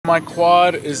my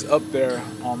quad is up there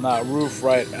on that roof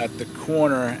right at the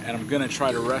corner, and I'm gonna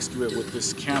try to rescue it with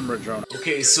this camera drone.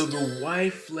 Okay, so the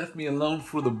wife left me alone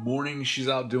for the morning. She's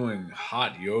out doing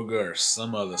hot yoga or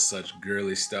some other such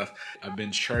girly stuff. I've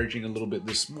been charging a little bit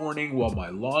this morning while my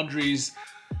laundry's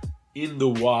in the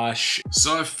wash.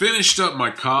 So I finished up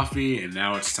my coffee and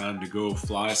now it's time to go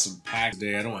fly some packs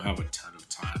today. I don't have a ton of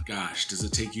time. Gosh, does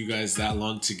it take you guys that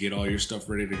long to get all your stuff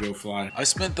ready to go fly? I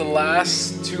spent the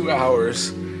last 2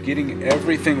 hours getting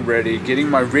everything ready, getting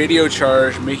my radio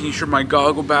charged, making sure my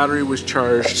goggle battery was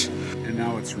charged, and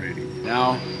now it's ready.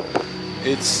 Now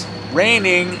it's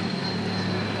raining.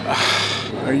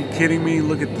 Are you kidding me?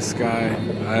 Look at the sky.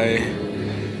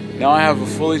 Now I have a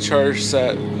fully charged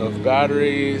set of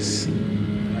batteries.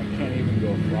 I can't even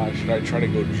go fly. Should I try to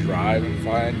go drive and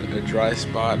find a dry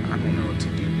spot? I don't know what to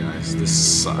do, guys. This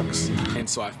sucks. And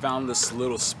so I found this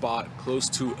little spot close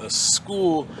to a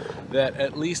school that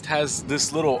at least has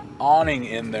this little awning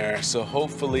in there. So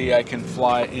hopefully I can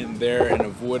fly in there and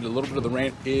avoid a little bit of the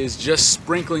rain. It is just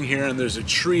sprinkling here and there's a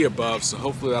tree above. So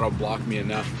hopefully that'll block me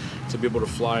enough to be able to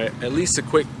fly at least a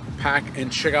quick pack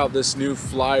and check out this new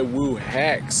FlyWoo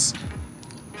Hex.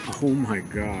 Oh my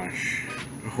gosh.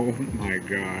 Oh my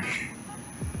gosh.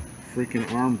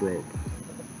 Freaking arm broke.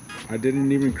 I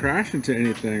didn't even crash into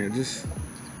anything. It just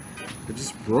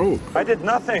broke. I did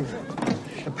nothing.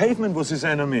 The pavement was his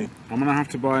enemy. I'm gonna have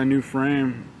to buy a new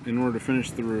frame in order to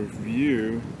finish the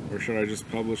review, or should I just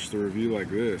publish the review like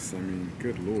this? I mean,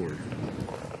 good lord.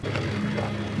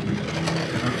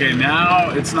 Okay, now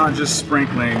it's not just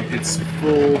sprinkling, it's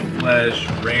full-fledged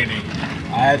raining.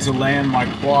 I had to land my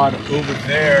quad over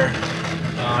there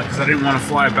because I didn't want to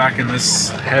fly back in this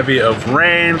heavy of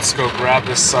rain. Let's go grab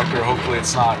this sucker. Hopefully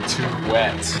it's not too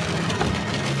wet.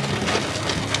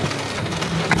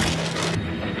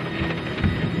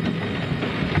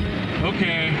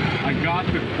 Okay, I got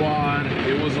the quad.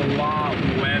 It was a lot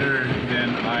wetter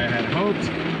than I had hoped.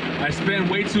 I spent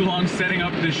way too long setting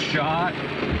up this shot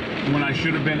when I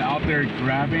should have been out there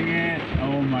grabbing it.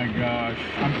 Oh my gosh.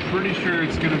 I'm pretty sure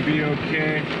it's gonna be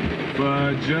okay,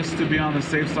 but just to be on the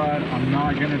safe side, I'm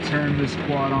not gonna turn this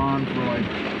quad on for like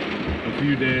a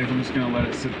few days. I'm just gonna let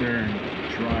it sit there and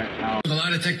dry out. The lie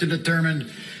detector determined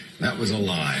that was a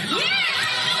lie.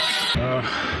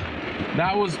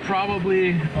 That was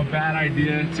probably a bad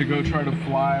idea to go try to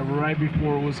fly right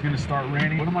before it was gonna start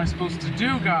raining. What am I supposed to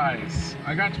do, guys?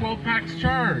 I got 12 packs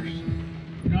charged.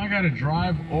 Now I gotta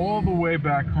drive all the way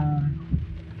back home.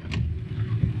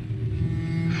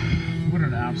 What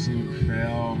an absolute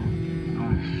fail.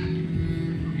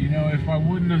 You know, if I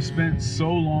wouldn't have spent so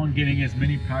long getting as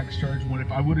many packs charged,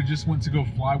 if I would have just went to go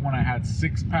fly when I had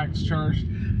 6 packs charged,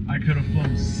 I could have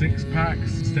flown 6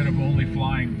 packs instead of only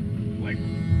flying like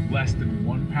less than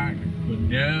 1 pack. But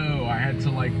no, I had to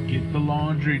like get the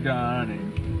laundry done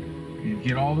and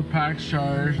get all the packs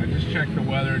charged. I just checked the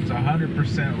weather. It's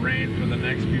 100% rain for the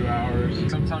next few hours.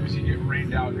 Sometimes you get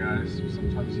rained out, guys.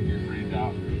 Sometimes you get rained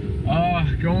out.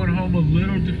 Going home a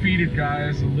little defeated,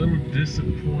 guys. A little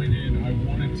disappointed. I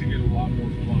wanted to get a lot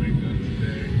more flying done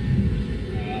today.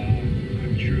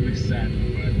 I'm truly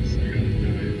saddened by this. I gotta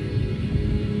tell you.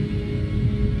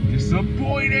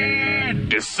 Disappointed!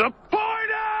 Disappointed!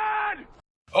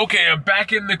 Okay, I'm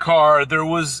back in the car. There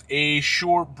was a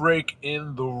short break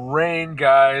in the rain,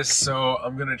 guys, so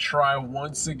I'm gonna try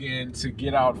once again to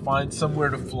get out, find somewhere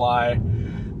to fly.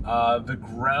 The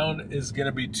ground is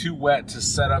gonna be too wet to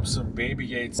set up some baby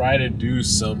gates. Try to do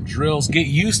some drills, get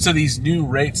used to these new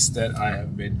rates that I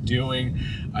have been doing.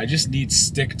 I just need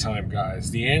stick time,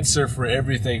 guys. The answer for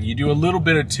everything. You do a little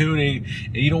bit of tuning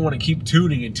and you don't want to keep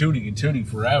tuning and tuning and tuning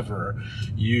forever.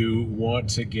 You want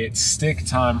to get stick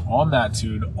time on that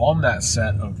tune, on that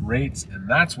set of rates, and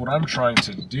that's what I'm trying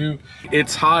to do.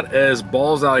 It's hot as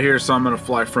balls out here, so I'm gonna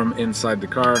fly from inside the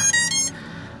car.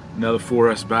 Another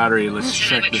 4S battery. Let's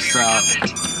check this out.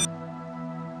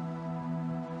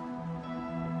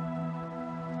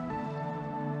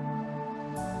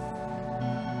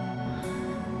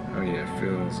 Oh yeah,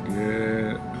 feels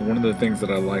good. One of the things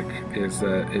that I like is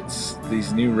that it's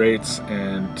these new rates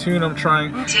and tune I'm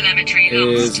trying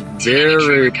is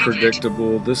very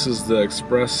predictable. This is the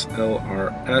Express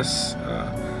LRS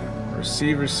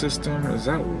receiver system. Is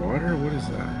that water? What is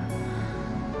that?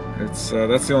 It's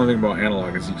that's the only thing about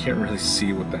analog is you can't really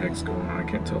see what the heck's going on. I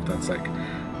can't tell if that's like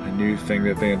a new thing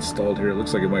that they installed here. It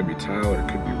looks like it might be tile or it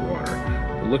could be water.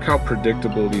 But look how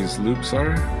predictable these loops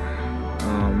are.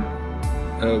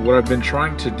 What I've been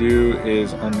trying to do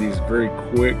is on these very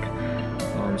quick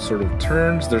sort of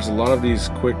turns, there's a lot of these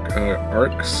quick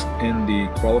arcs in the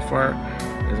qualifier,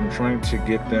 is I'm trying to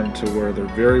get them to where they're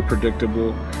very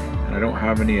predictable. and I don't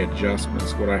have any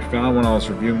adjustments. What I found when I was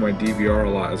reviewing my DVR a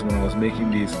lot is when I was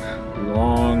making these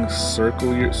long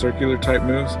circular type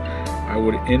moves, I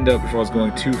would end up, if I was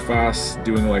going too fast,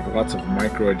 doing like lots of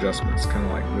micro adjustments, kind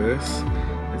of like this.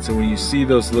 And so when you see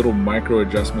those little micro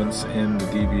adjustments in the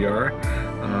DVR,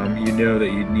 you know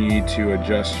that you need to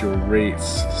adjust your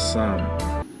rates some.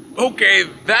 Okay,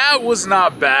 that was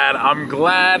not bad. I'm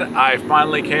glad I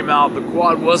finally came out. The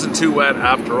quad wasn't too wet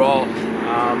after all.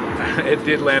 It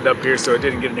did land up here, so it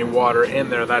didn't get any water in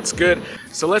there. That's good.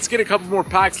 So let's get a couple more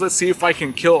packs. Let's see if I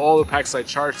can kill all the packs I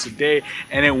charged today,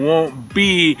 and it won't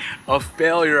be a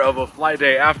failure of a flight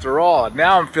day after all.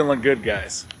 Now I'm feeling good,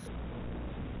 guys.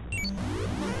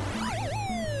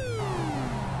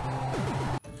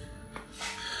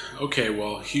 Okay,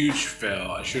 well, huge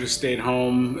fail. I should have stayed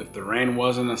home. If the rain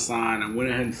wasn't a sign, I went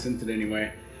ahead and sent it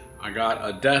anyway. I got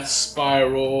a death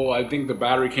spiral. I think the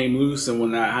battery came loose, and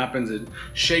when that happens, it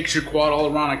shakes your quad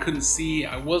all around. I couldn't see.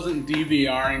 I wasn't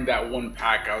DVRing that one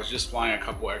pack. I was just flying a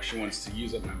couple extra ones to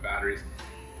use up my batteries,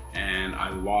 and I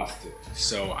lost it.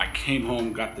 So I came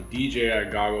home, got the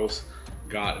DJI goggles,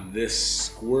 got this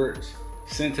squirt,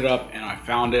 sent it up, and I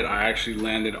found it. I actually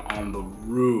landed on the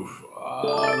roof.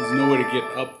 There's no way to get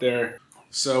up there.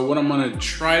 So what I'm gonna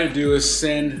try to do is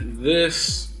send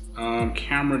this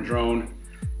camera drone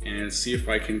and see if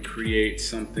I can create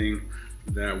something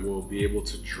that will be able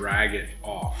to drag it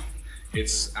off.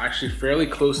 It's actually fairly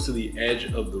close to the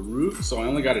edge of the roof, so I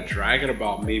only got to drag it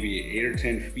about maybe 8 or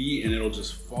 10 feet and it'll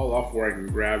just fall off where I can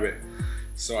grab it.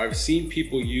 So I've seen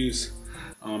people use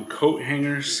coat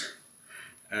hangers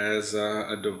as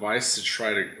a device to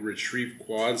try to retrieve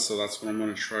quads, so that's what I'm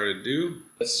going to try to do.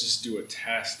 Let's just do a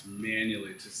test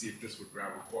manually to see if this would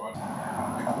grab a quad.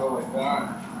 I can go like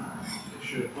that. It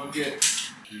should hook it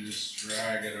and just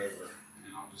drag it over,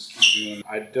 and I'll just keep doing it.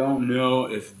 I don't know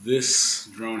if this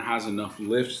drone has enough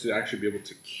lift to actually be able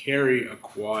to carry a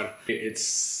quad. It's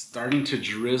starting to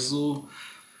drizzle.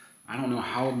 I don't know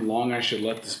how long I should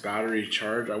let this battery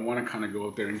charge. I want to kind of go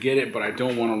up there and get it, but I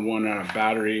don't want to run out of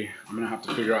battery. I'm gonna have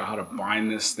to figure out how to bind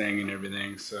this thing and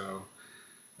everything. So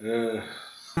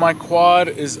my quad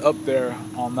is up there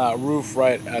on that roof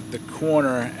right at the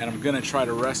corner, and I'm gonna try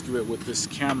to rescue it with this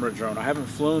camera drone. I haven't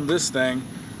flown this thing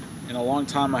in a long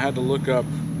time. I had to look up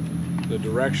the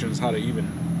directions, how to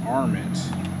even arm it.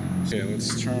 Okay,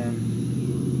 let's turn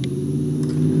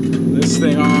this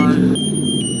thing on.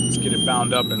 Let's get it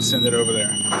bound up and send it over there.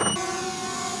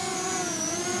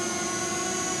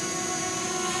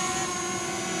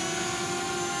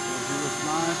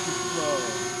 Nice and slow.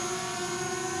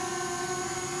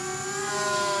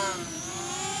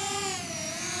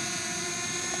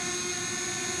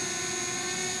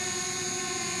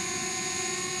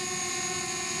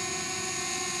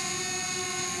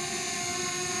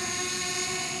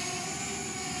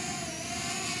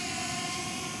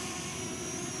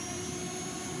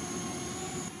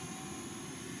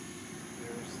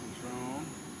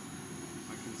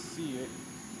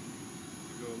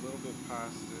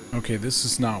 Okay, this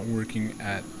is not working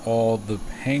at all. The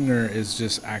hanger is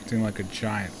just acting like a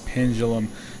giant pendulum,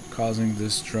 causing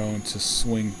this drone to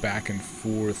swing back and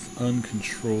forth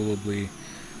uncontrollably.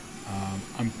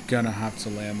 I'm gonna have to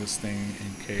land this thing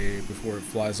in K before it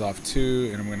flies off too,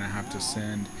 and I'm gonna have to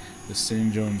send the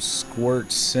Syndrome Squirt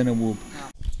Cinewhoop.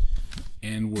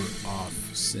 And we're off,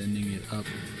 sending it up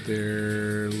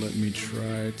there. Let me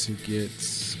try to get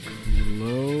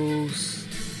close.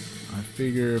 I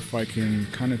figure if I can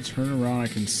kind of turn around, I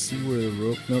can see where the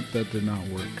rope. Nope, that did not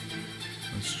work.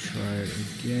 Let's try it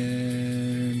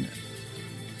again.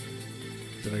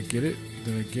 Did I get it?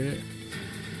 Did I get it?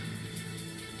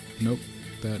 Nope,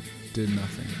 that did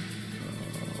nothing.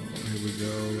 Here we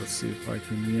go. Let's see if I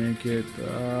can yank it.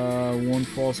 One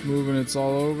false move and it's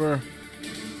all over.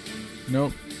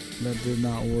 Nope, that did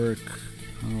not work.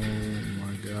 Oh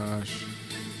my gosh.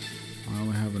 I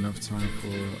only have enough time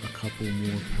for a couple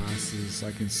more passes.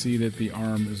 I can see that the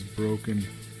arm is broken.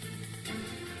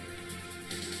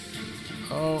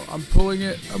 Oh, I'm pulling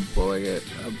it. I'm pulling it.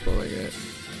 I'm pulling it.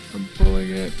 I'm pulling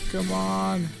it. Come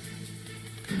on.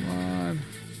 Come on.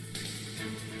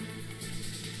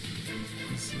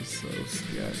 This is so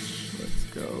sketch. Let's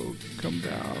go. Come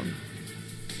down.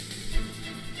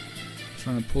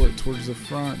 Trying to pull it towards the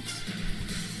front.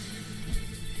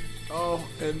 Oh,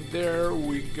 and there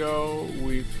we go.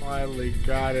 We finally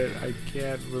got it. I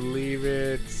can't believe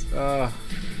it.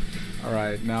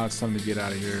 Alright, now it's time to get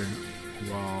out of here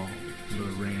while the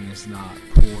rain is not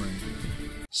pouring.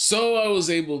 So I was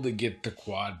able to get the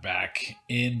quad back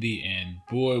in the end.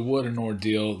 Boy, what an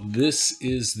ordeal. This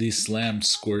is the slam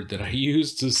squirt that I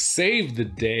used to save the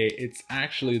day. It's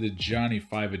actually the Johnny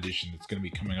 5 edition that's going to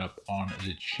be coming up on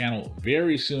the channel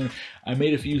very soon. I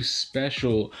made a few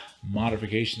special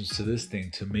modifications to this thing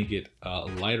to make it a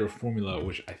lighter formula,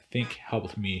 which I think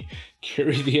helped me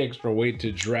carry the extra weight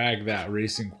to drag that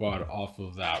racing quad off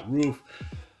of that roof.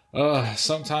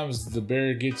 Sometimes the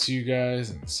bear gets you guys,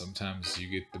 and sometimes you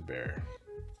get the bear.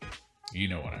 You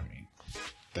know what I mean.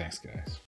 Thanks, guys.